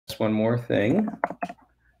one more thing.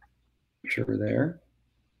 Sure we're there.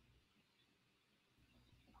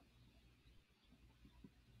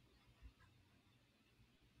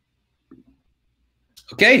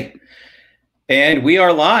 Okay, and we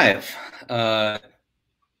are live. Sima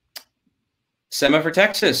for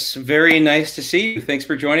Texas, very nice to see you. Thanks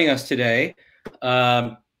for joining us today.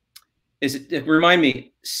 Remind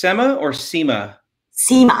me, Sima or Sima?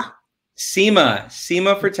 Sima.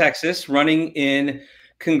 Sima for Texas, running in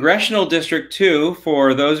Congressional District 2,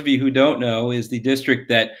 for those of you who don't know, is the district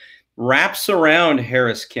that wraps around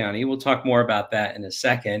Harris County. We'll talk more about that in a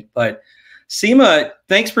second. But Sima,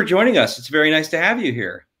 thanks for joining us. It's very nice to have you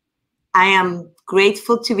here. I am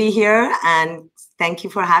grateful to be here, and thank you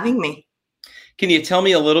for having me. Can you tell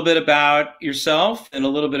me a little bit about yourself and a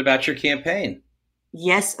little bit about your campaign?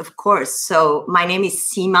 Yes, of course. So my name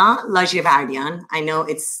is Sima Ladjevardian. I know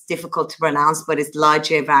it's difficult to pronounce, but it's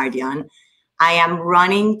Ladjevardian. I am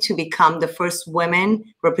running to become the first woman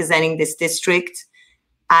representing this district.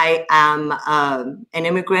 I am an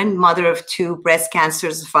immigrant, mother of 2, breast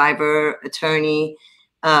cancer survivor, attorney,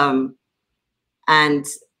 and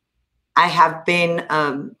I have been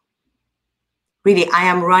I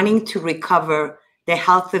am running to recover the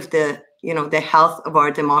health of the health of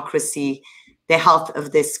our democracy, the health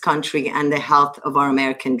of this country, and the health of our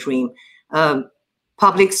American dream.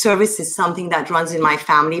 Public service is something that runs in my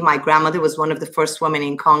family. My grandmother was one of the first women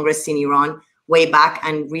in Congress in Iran way back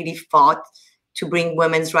and really fought to bring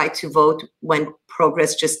women's right to vote when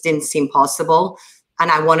progress just didn't seem possible. And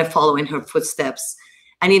I want to follow in her footsteps.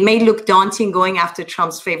 And it may look daunting going after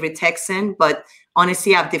Trump's favorite Texan, but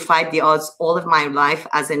honestly, I've defied the odds all of my life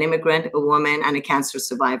as an immigrant, a woman, and a cancer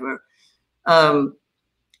survivor.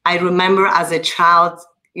 I remember as a child,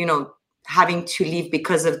 having to leave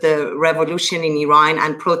because of the revolution in Iran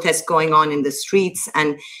and protests going on in the streets,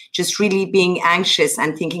 and just really being anxious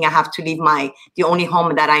and thinking I have to leave the only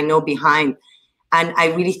home that I know behind. And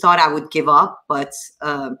I really thought I would give up, but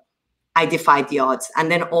I defied the odds.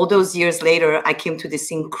 And then all those years later, I came to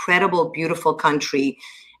this incredible, beautiful country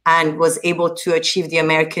and was able to achieve the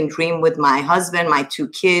American dream with my husband, my 2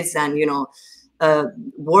 kids, and,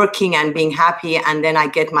 working and being happy. And then I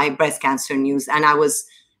get my breast cancer news. And I was,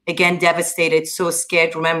 again, devastated, so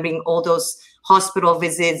scared, remembering all those hospital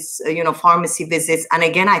visits, pharmacy visits. And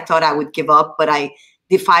again, I thought I would give up, but I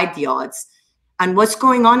defied the odds. And what's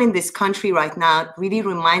going on in this country right now really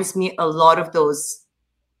reminds me a lot of those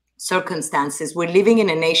circumstances. We're living in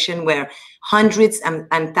a nation where hundreds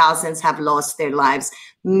and thousands have lost their lives.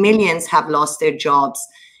 Millions have lost their jobs.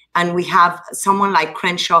 And we have someone like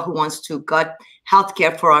Crenshaw who wants to gut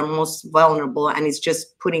healthcare for our most vulnerable and is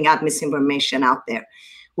just putting out misinformation out there.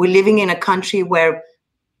 We're living in a country where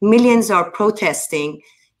millions are protesting,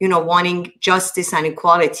 wanting justice and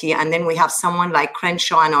equality. And then we have someone like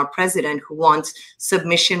Crenshaw and our president who wants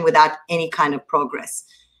submission without any kind of progress.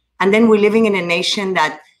 And then we're living in a nation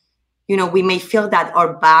that, we may feel that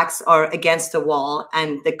our backs are against the wall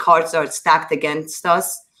and the cards are stacked against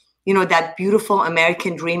us. That beautiful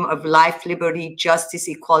American dream of life, liberty, justice,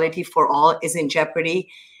 equality for all is in jeopardy.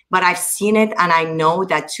 But I've seen it, and I know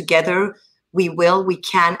that together we will, we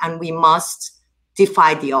can, and we must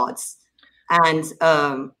defy the odds. And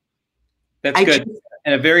that's good.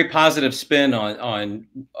 And a very positive spin on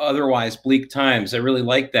otherwise bleak times. I really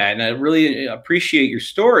like that. And I really appreciate your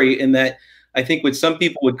story in that I think what some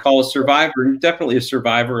people would call a survivor, you're definitely a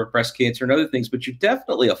survivor of breast cancer and other things, but you're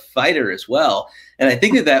definitely a fighter as well. And I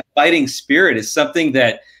think that fighting spirit is something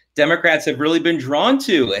that Democrats have really been drawn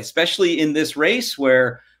to, especially in this race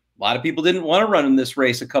where a lot of people didn't want to run in this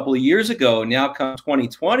race a couple of years ago. Now come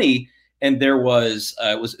 2020, and there was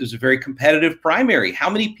it was a very competitive primary. How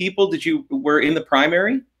many people were in the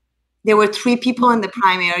primary? There were 3 people in the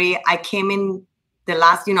primary. I came in the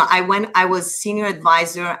last, I was senior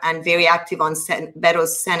advisor and very active on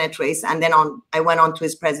Beto's Senate race. And then I went on to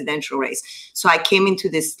his presidential race. So I came into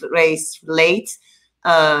this race late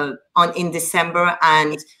in December.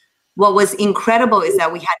 And what was incredible is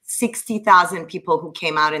that we had 60,000 people who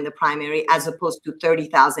came out in the primary as opposed to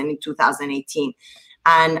 30,000 in 2018.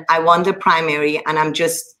 And I won the primary, and I'm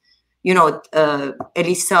just,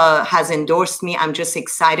 Elisa has endorsed me. I'm just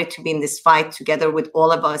excited to be in this fight together with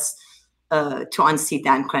all of us to unseat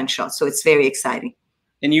Dan Crenshaw. So it's very exciting.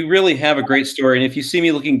 And you really have a great story. And if you see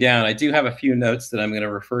me looking down, I do have a few notes that I'm going to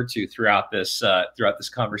refer to throughout this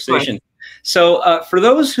conversation. Right. So for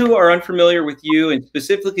those who are unfamiliar with you and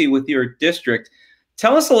specifically with your district,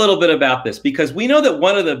 tell us a little bit about this, because we know that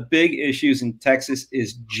one of the big issues in Texas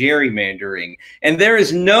is gerrymandering. And there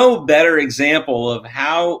is no better example of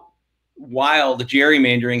how wild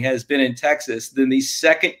gerrymandering has been in Texas than the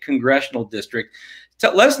 2nd congressional district.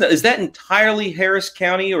 let us know, is that entirely Harris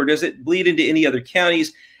County, or does it bleed into any other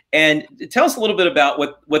counties? And tell us a little bit about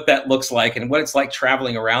what that looks like and what it's like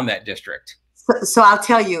traveling around that district. So I'll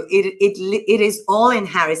tell you, it is all in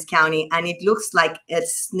Harris County, and it looks like a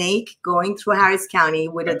snake going through Harris County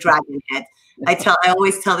with a dragon head. I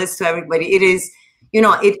always tell this to everybody. It is,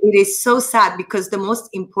 it is so sad, because the most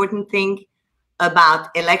important thing about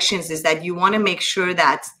elections is that you want to make sure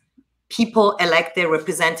that people elect their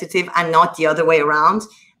representative and not the other way around.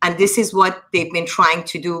 And this is what they've been trying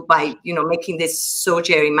to do by, making this so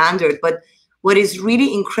gerrymandered. But what is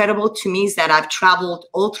really incredible to me is that I've traveled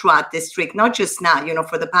all throughout district, not just now,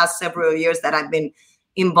 for the past several years that I've been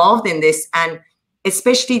involved in this. And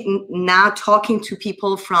especially now talking to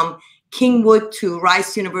people from Kingwood to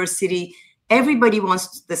Rice University, everybody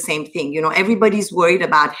wants the same thing. Everybody's worried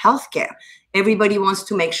about healthcare. Everybody wants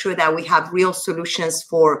to make sure that we have real solutions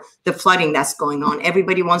for the flooding that's going on.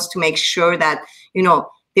 Everybody wants to make sure that,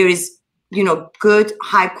 there is, good,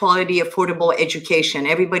 high quality, affordable education.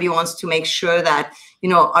 Everybody wants to make sure that,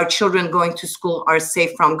 our children going to school are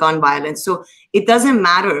safe from gun violence. So it doesn't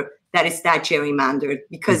matter that it's that gerrymandered,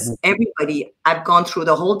 because everybody, I've gone through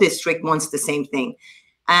the whole district, wants the same thing.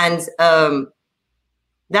 And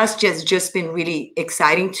that's just been really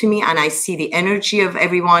exciting to me. And I see the energy of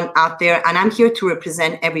everyone out there, and I'm here to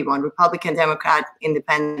represent everyone, Republican, Democrat,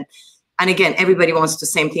 Independent. And again, everybody wants the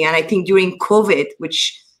same thing. And I think during COVID,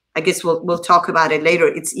 which I guess we'll talk about it later,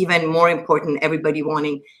 it's even more important, everybody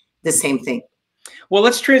wanting the same thing. Well,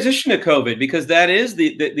 let's transition to COVID, because that is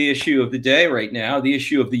the issue of the day right now, the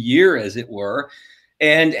issue of the year, as it were.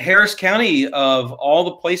 And Harris County, of all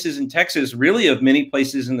the places in Texas, really of many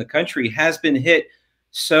places in the country, has been hit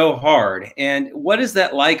so hard. And what is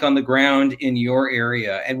that like on the ground in your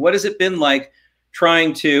area? And what has it been like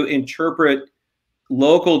trying to interpret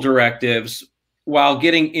local directives while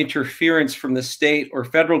getting interference from the state or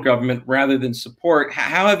federal government rather than support?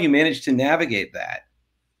 How have you managed to navigate that?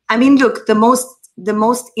 I mean, look, the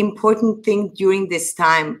most important thing during this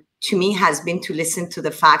time to me has been to listen to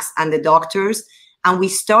the facts and the doctors. And we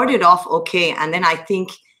started off okay, and then I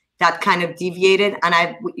think that kind of deviated.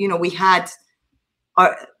 And we had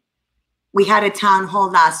a town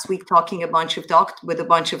hall last week talking with a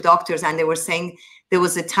bunch of doctors, and they were saying there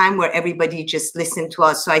was a time where everybody just listened to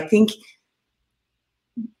us. So I think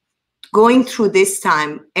going through this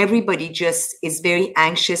time, everybody just is very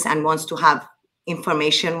anxious and wants to have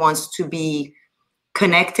information, wants to be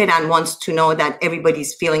connected, and wants to know that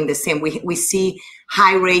everybody's feeling the same. We see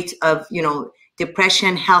high rate of,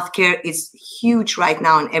 depression. Healthcare is huge right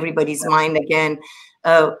now in everybody's mind again.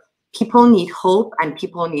 People need hope, and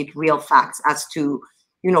people need real facts as to,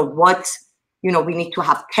 what, we need to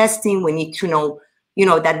have testing. We need to know,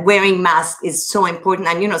 that wearing masks is so important.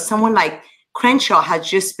 And, someone like Crenshaw has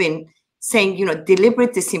just been saying,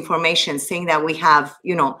 deliberate disinformation, saying that we have,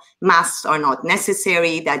 masks are not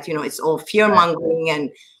necessary, that, it's all fear mongering. And,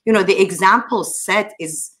 the example set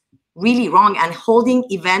is really wrong. And holding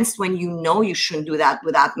events when you shouldn't do that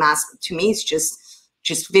without masks, to me, is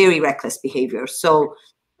just very reckless behavior. So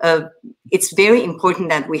it's very important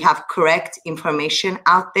that we have correct information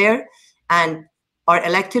out there, and our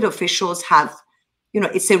elected officials have,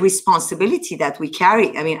 it's a responsibility that we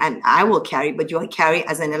carry. I mean, and I will carry, but you carry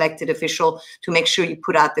as an elected official to make sure you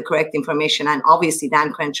put out the correct information. And obviously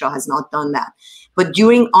Dan Crenshaw has not done that. But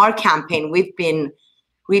during our campaign, we've been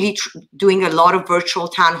really doing a lot of virtual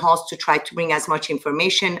town halls to try to bring as much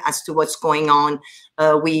information as to what's going on.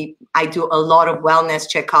 I do a lot of wellness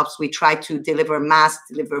checkups. We try to deliver masks,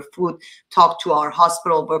 deliver food, talk to our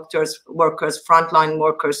hospital workers, frontline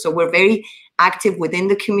workers. So we're very active within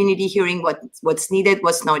the community, hearing what's needed,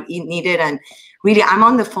 what's not needed. And really, I'm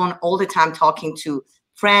on the phone all the time talking to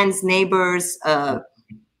friends, neighbors,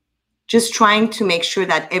 just trying to make sure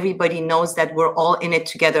that everybody knows that we're all in it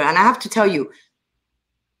together. And I have to tell you,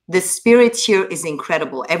 the spirit here is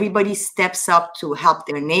incredible. Everybody steps up to help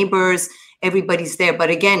their neighbors. Everybody's there. But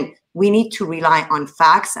again, we need to rely on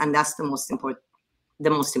facts, and that's the most important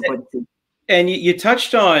thing. And you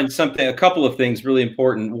touched on a couple of things really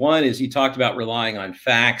important. One is you talked about relying on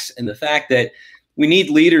facts and the fact that we need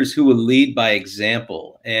leaders who will lead by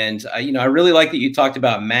example. And I really like that you talked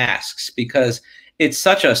about masks, because it's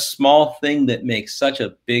such a small thing that makes such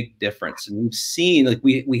a big difference. And we've seen, like,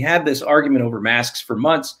 we had this argument over masks for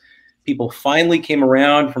months. People finally came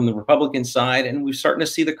around from the Republican side, and we're starting to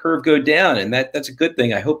see the curve go down. And that's a good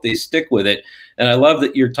thing. I hope they stick with it. And I love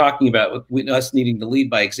that you're talking about us needing to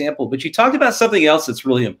lead by example. But you talked about something else that's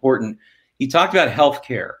really important. You talked about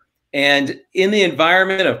healthcare. And in the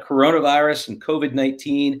environment of coronavirus and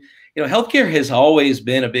COVID-19, healthcare has always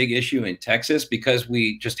been a big issue in Texas because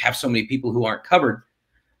we just have so many people who aren't covered.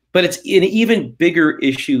 but it's an even bigger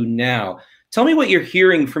issue now. Tell me what you're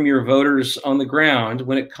hearing from your voters on the ground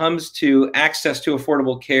when it comes to access to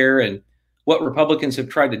affordable care, and what Republicans have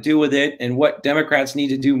tried to do with it, and what Democrats need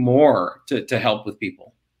to do more to help with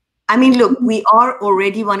people. I mean, look, we are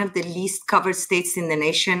already one of the least covered states in the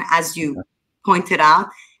nation, as you pointed out.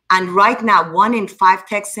 And right now, 1 in 5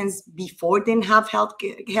 Texans before didn't have health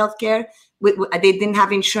care. They didn't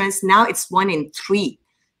have insurance. Now it's 1 in 3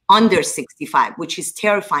 under 65, which is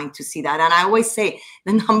terrifying to see that. And I always say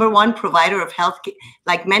the #1 provider of health,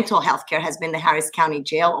 like mental health care, has been the Harris County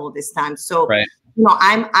Jail all this time. So, right. You know,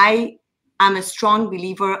 I'm a strong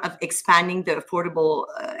believer of expanding the affordable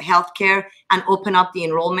health care and open up the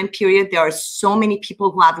enrollment period. There are so many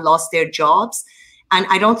people who have lost their jobs. And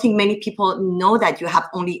I don't think many people know that you have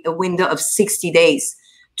only a window of 60 days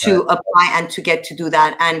to apply and to get to do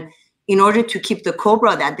that. And in order to keep the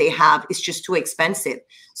COBRA that they have, it's just too expensive.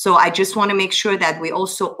 So I just want to make sure that we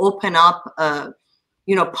also open up,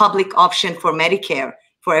 public option for Medicare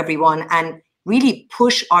for everyone, and really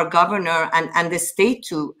push our governor and the state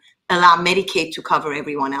to allow Medicaid to cover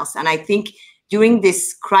everyone else. And I think during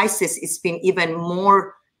this crisis, it's been even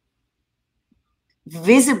more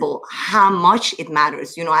visible how much it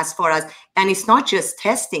matters, as far as, and it's not just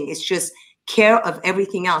testing, it's just care of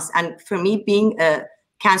everything else. And for me, being a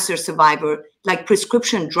cancer survivor, like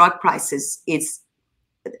prescription drug prices,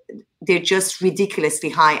 they're just ridiculously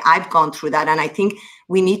high. I've gone through that. And I think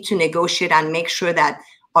we need to negotiate and make sure that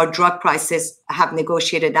our drug prices have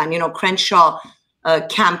negotiated. And, Crenshaw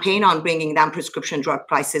campaign on bringing down prescription drug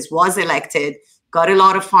prices, was elected, got a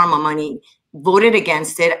lot of pharma money, voted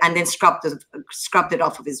against it, and then scrubbed it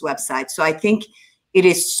off of his website. So I think it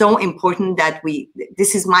is so important that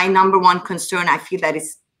this is my #1 concern. I feel that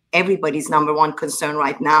it's everybody's #1 concern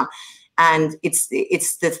right now. And it's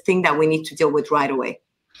the thing that we need to deal with right away.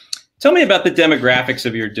 Tell me about the demographics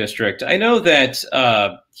of your district. I know that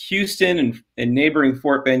Houston and neighboring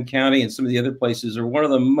Fort Bend County and some of the other places are one of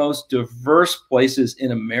the most diverse places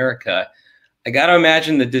in America. I got to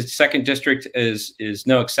imagine that the 2nd district is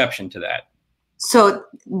no exception to that. So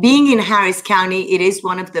being in Harris County, it is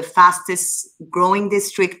one of the fastest growing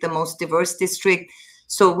district, the most diverse district.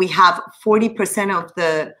 So we have 40% of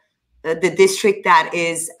the district that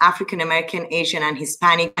is African American, Asian, and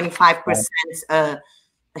Hispanic, 25%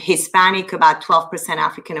 Hispanic, about 12%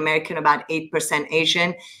 African American, about 8%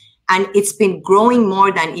 Asian. And it's been growing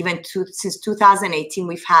more than since 2018.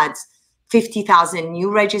 We've had 50,000 new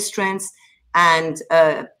registrants. And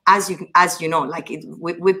as you know,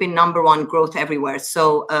 we've been #1 growth everywhere.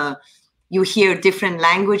 So you hear different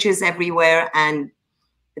languages everywhere, and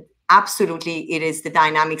absolutely, it is, the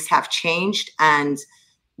dynamics have changed, and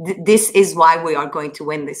this is why we are going to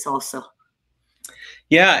win this also.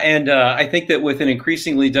 Yeah, and I think that with an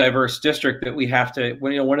increasingly diverse district, that we have to,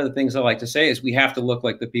 one of the things I like to say is we have to look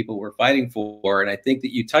like the people we're fighting for. And I think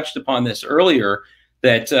that you touched upon this earlier,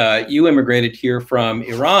 that you immigrated here from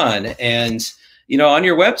Iran. And, on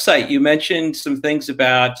your website, you mentioned some things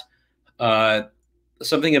about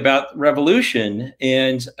revolution.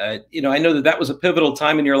 And, I know that was a pivotal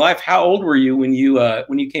time in your life. How old were you when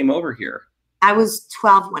you came over here? I was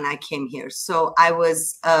 12 when I came here. So I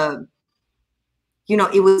was,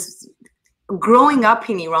 it was growing up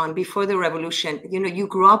in Iran before the revolution. You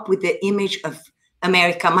grew up with the image of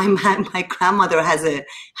America. My grandmother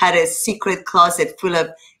had a secret closet full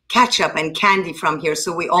of ketchup and candy from here.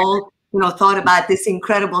 So we all, thought about this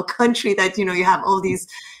incredible country that, you have all these,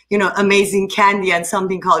 amazing candy and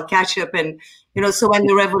something called ketchup. And, so when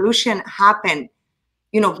the revolution happened,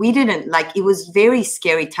 we didn't, it was very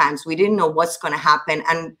scary times. We didn't know what's going to happen.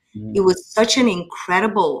 And it was such an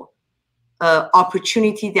incredible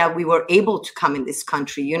opportunity that we were able to come in this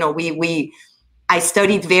country. I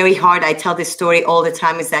studied very hard. I tell this story all the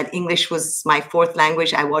time, is that English was my 4th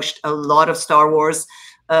language. I watched a lot of Star Wars,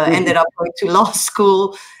 ended up going to law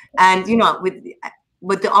school. And,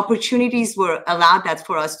 but the opportunities were allowed that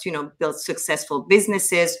for us to, build successful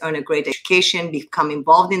businesses, earn a great education, become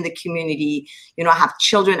involved in the community, have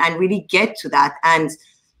children, and really get to that. And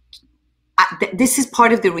this is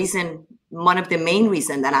part of the reason, one of the main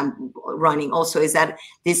reasons that I'm running also, is that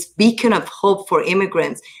this beacon of hope for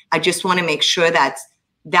immigrants, I just want to make sure that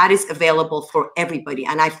that is available for everybody.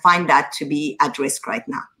 And I find that to be at risk right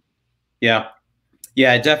now.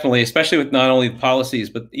 Yeah, definitely. Especially with not only the policies,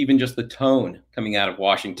 but even just the tone coming out of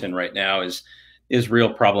Washington right now is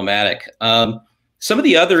real problematic. Some of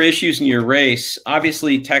the other issues in your race,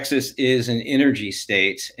 obviously Texas is an energy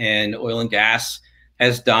state, and oil and gas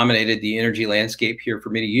has dominated the energy landscape here for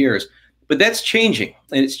many years. But that's changing,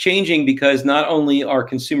 and it's changing because not only are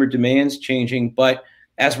consumer demands changing, but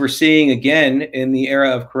as we're seeing again in the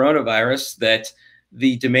era of coronavirus, that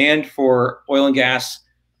the demand for oil and gas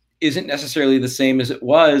isn't necessarily the same as it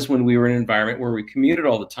was when we were in an environment where we commuted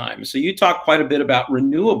all the time. So you talk quite a bit about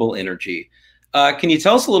renewable energy. Can you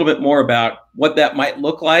tell us a little bit more about what that might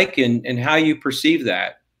look like and how you perceive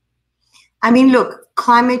that? I mean, look,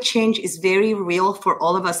 climate change is very real for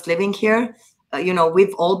all of us living here. You know,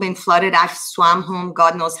 we've all been flooded. I've swam home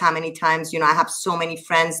God knows how many times. You know, I have so many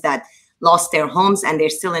friends that lost their homes and they're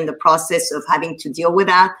still in the process of having to deal with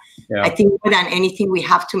that. Yeah. I think more than anything, we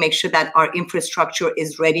have to make sure that our infrastructure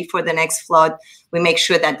is ready for the next flood. We make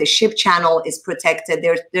sure that the ship channel is protected.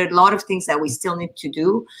 There are a lot of things that we still need to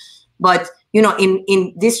do. But, you know,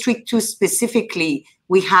 in District 2 specifically,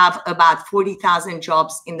 we have about 40,000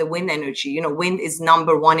 jobs in the wind energy. You know, wind is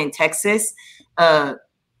 #1 in Texas.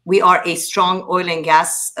 We are a strong oil and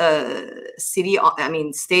gas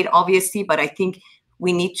state, obviously, but I think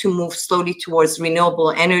we need to move slowly towards renewable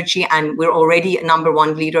energy, and we're already a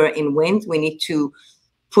 #1 leader in wind. We need to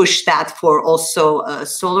push that for also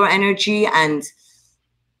solar energy, and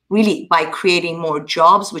really by creating more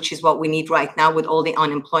jobs, which is what we need right now with all the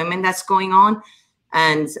unemployment that's going on.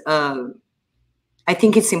 And I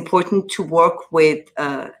think it's important to work with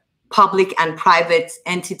public and private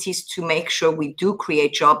entities to make sure we do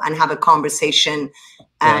create jobs and have a conversation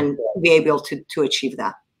and be able to achieve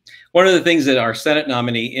that. One of the things that our Senate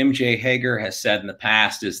nominee, MJ Hager, has said in the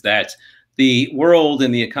past is that the world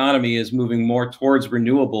and the economy is moving more towards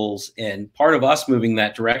renewables. And part of us moving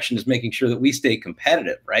that direction is making sure that we stay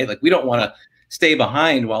competitive, right? Like we don't want to stay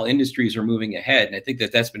behind while industries are moving ahead. And I think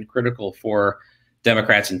that that's been critical for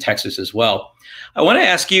Democrats in Texas as well. I want to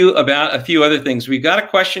ask you about a few other things. We've got a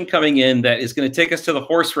question coming in that is going to take us to the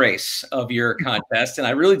horse race of your contest. And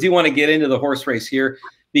I really do want to get into the horse race here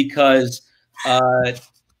because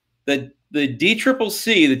the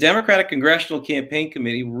DCCC, the Democratic Congressional Campaign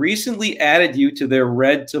Committee, recently added you to their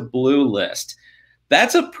red to blue list.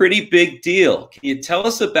 That's a pretty big deal. Can you tell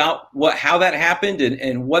us about how that happened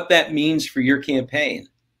and what that means for your campaign?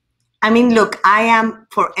 I mean, look, I am,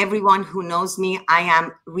 for everyone who knows me, I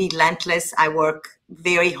am relentless. I work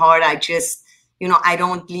very hard. I just, you know, I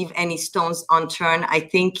don't leave any stones unturned. I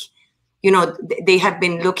think, you know, they have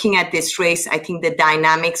been looking at this race. I think the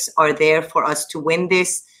dynamics are there for us to win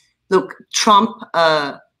this. Look, Trump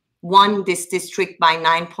won this district by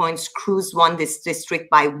 9 points. Cruz won this district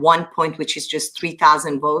by 1 point, which is just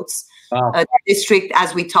 3,000 votes. Wow. The district,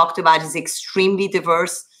 as we talked about, is extremely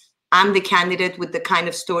diverse. I'm the candidate with the kind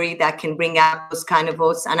of story that can bring out those kind of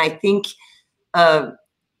votes. And I think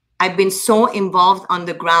I've been so involved on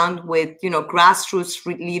the ground with, you know, grassroots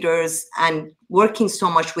leaders and working so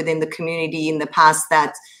much within the community in the past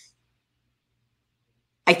that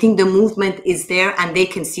I think the movement is there and they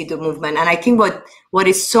can see the movement. And I think what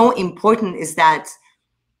is so important is that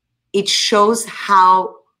it shows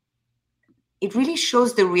it really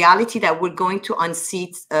shows the reality that we're going to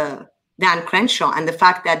unseat Dan Crenshaw, and the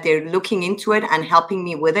fact that they're looking into it and helping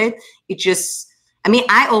me with it. It just, I mean,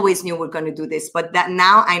 I always knew we're going to do this, but that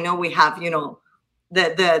now I know we have, you know,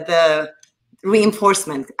 the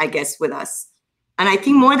reinforcement, I guess, with us. And I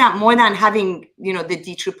think more than having, you know, the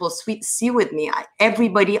DCCC with me,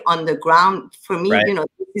 everybody on the ground, for me, right. You know,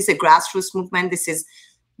 this is a grassroots movement. This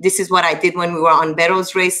is what I did when we were on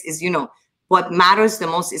Beto's race is, you know, what matters the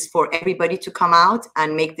most is for everybody to come out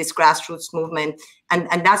and make this grassroots movement.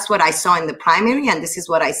 And that's what I saw in the primary. And this is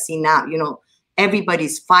what I see now. You know,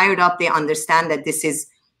 everybody's fired up. They understand that this is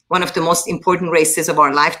one of the most important races of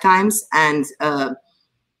our lifetimes. And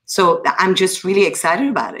so I'm just really excited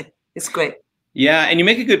about it. It's great. Yeah, and you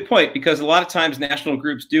make a good point, because a lot of times national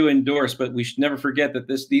groups do endorse, but we should never forget that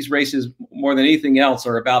these races, more than anything else,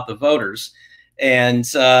 are about the voters. And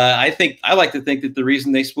I like to think that the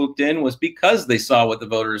reason they swooped in was because they saw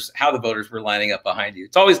how the voters were lining up behind you.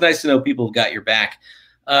 It's always nice to know people have got your back.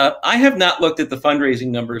 I have not looked at the fundraising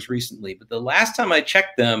numbers recently, but the last time I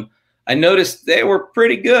checked them, I noticed they were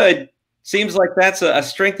pretty good. Seems like that's a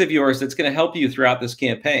strength of yours that's going to help you throughout this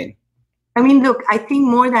campaign. I mean, look, I think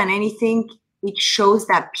more than anything, it shows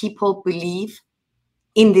that people believe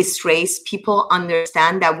in this race. People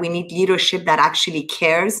understand that we need leadership that actually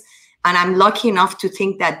cares. And I'm lucky enough to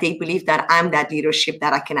think that they believe that I'm that leadership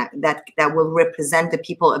that will represent the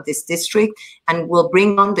people of this district and will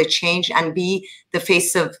bring on the change and be the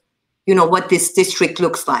face of, you know, what this district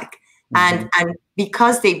looks like. Mm-hmm. And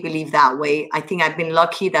because they believe that way, I think I've been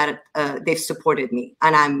lucky that they've supported me,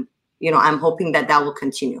 and I'm hoping that will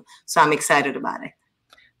continue. So I'm excited about it.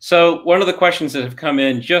 So one of the questions that have come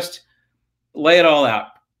in, just lay it all out.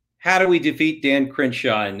 How do we defeat Dan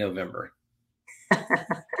Crenshaw in November?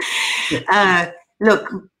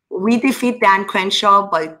 Look, we defeat Dan Crenshaw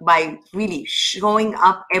by really showing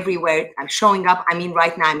up everywhere. Showing up, I mean,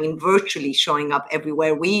 right now, I mean, virtually showing up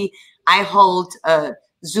everywhere. I hold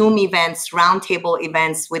Zoom events, roundtable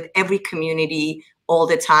events with every community all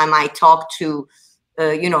the time. I talk to,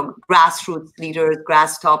 grassroots leaders,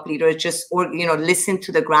 grass top leaders, listen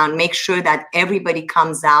to the ground, make sure that everybody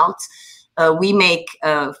comes out. We make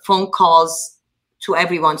phone calls to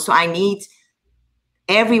everyone. So I need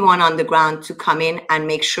everyone on the ground to come in and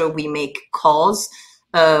make sure we make calls.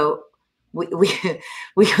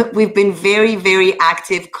 We've been very, very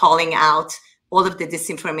active calling out all of the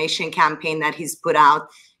disinformation campaign that he's put out.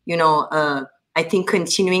 I think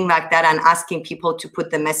continuing like that and asking people to put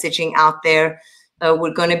the messaging out there.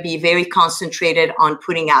 We're going to be very concentrated on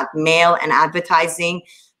putting out mail and advertising.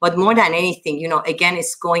 But more than anything, again,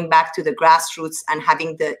 it's going back to the grassroots and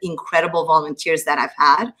having the incredible volunteers that I've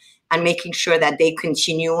had and making sure that they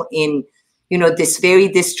continue in, this very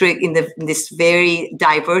district, in this very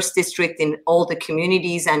diverse district, in all the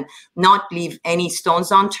communities, and not leave any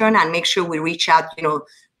stones unturned, and make sure we reach out,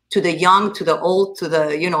 to the young, to the old, to the,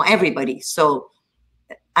 everybody. So,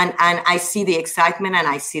 and I see the excitement and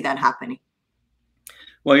I see that happening.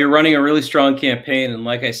 Well, you're running a really strong campaign. And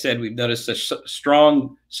like I said, we've noticed such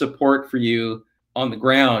strong support for you on the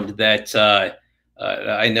ground that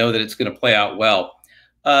I know that it's going to play out well.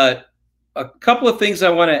 A couple of things I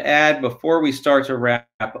want to add before we start to wrap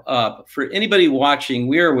up. For anybody watching,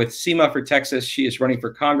 we are with Sima for Texas. She is running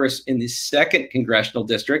for Congress in the 2nd Congressional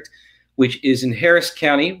District, which is in Harris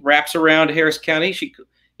County, wraps around Harris County.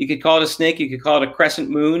 You could call it a snake, you could call it a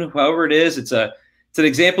crescent moon, however it is. It's an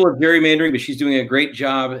example of gerrymandering, but she's doing a great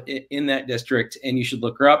job in that district, and you should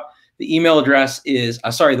look her up. The email address is,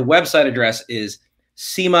 the website address is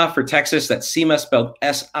Sima for Texas. That's Sima spelled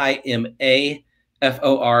SIMAFOR.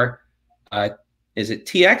 Is it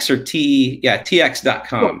TX or TE? Yeah,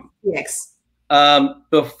 TX.com. TX.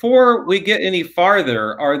 Before we get any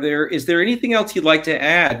farther, is there anything else you'd like to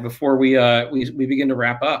add before we begin to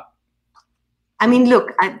wrap up? I mean,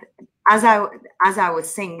 look, as I was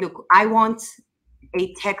saying, look, I want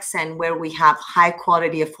a Texan where we have high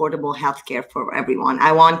quality, affordable healthcare for everyone.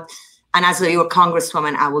 And as your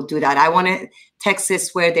congresswoman, I will do that. I want a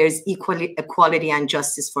Texas where there's equality and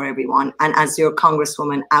justice for everyone. And as your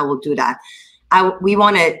congresswoman, I will do that. We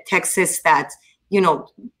want a Texas that,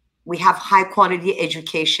 we have high quality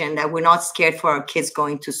education, that we're not scared for our kids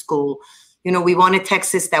going to school. We want a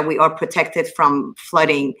Texas that we are protected from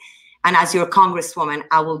flooding. And as your congresswoman,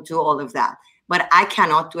 I will do all of that. But I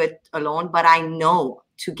cannot do it alone. But I know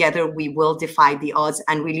together we will defy the odds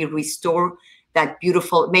and really restore that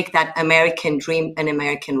make that American dream an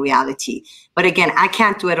American reality. But again, I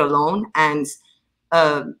can't do it alone. And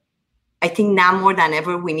I think now more than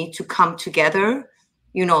ever, we need to come together,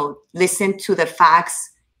 listen to the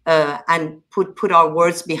facts and put our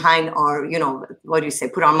words behind our,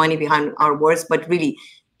 put our money behind our words, but really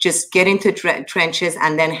just get into trenches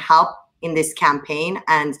and then help in this campaign.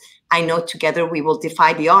 And I know together we will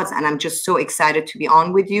defy the odds. And I'm just so excited to be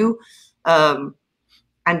on with you. And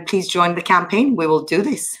please join the campaign. We will do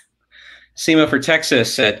this. Sima for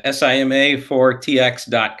Texas at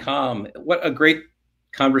SIMA4TX.com. What a great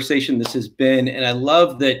conversation this has been. And I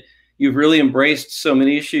love that you've really embraced so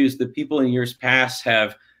many issues that people in years past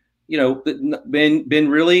have, been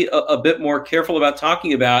really a bit more careful about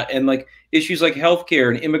talking about. And like issues like healthcare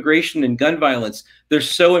and immigration and gun violence, they're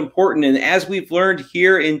so important. And as we've learned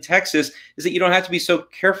here in Texas, is that you don't have to be so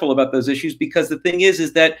careful about those issues, because the thing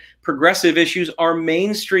is that progressive issues are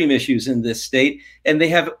mainstream issues in this state, and they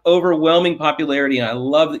have overwhelming popularity. And I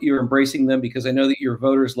love that you're embracing them, because I know that your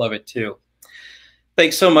voters love it too.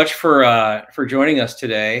 Thanks so much for joining us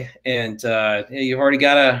today. And you've already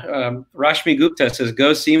got Rashmi Gupta says,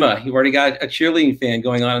 "Go Sima." You've already got a cheerleading fan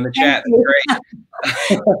going on in the chat. That's great.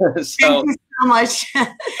 Thank you so much.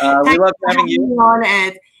 We love having you on,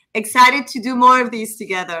 and excited to do more of these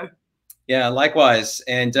together. Yeah, likewise.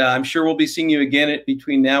 And I'm sure we'll be seeing you again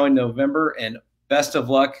between now and November. And best of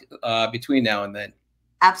luck between now and then.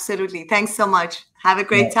 Absolutely. Thanks so much. Have a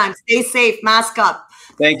great time. Stay safe. Mask up.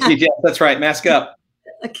 Thank you. Yeah, that's right. Mask up.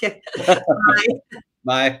 Okay. Bye.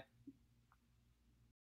 Bye.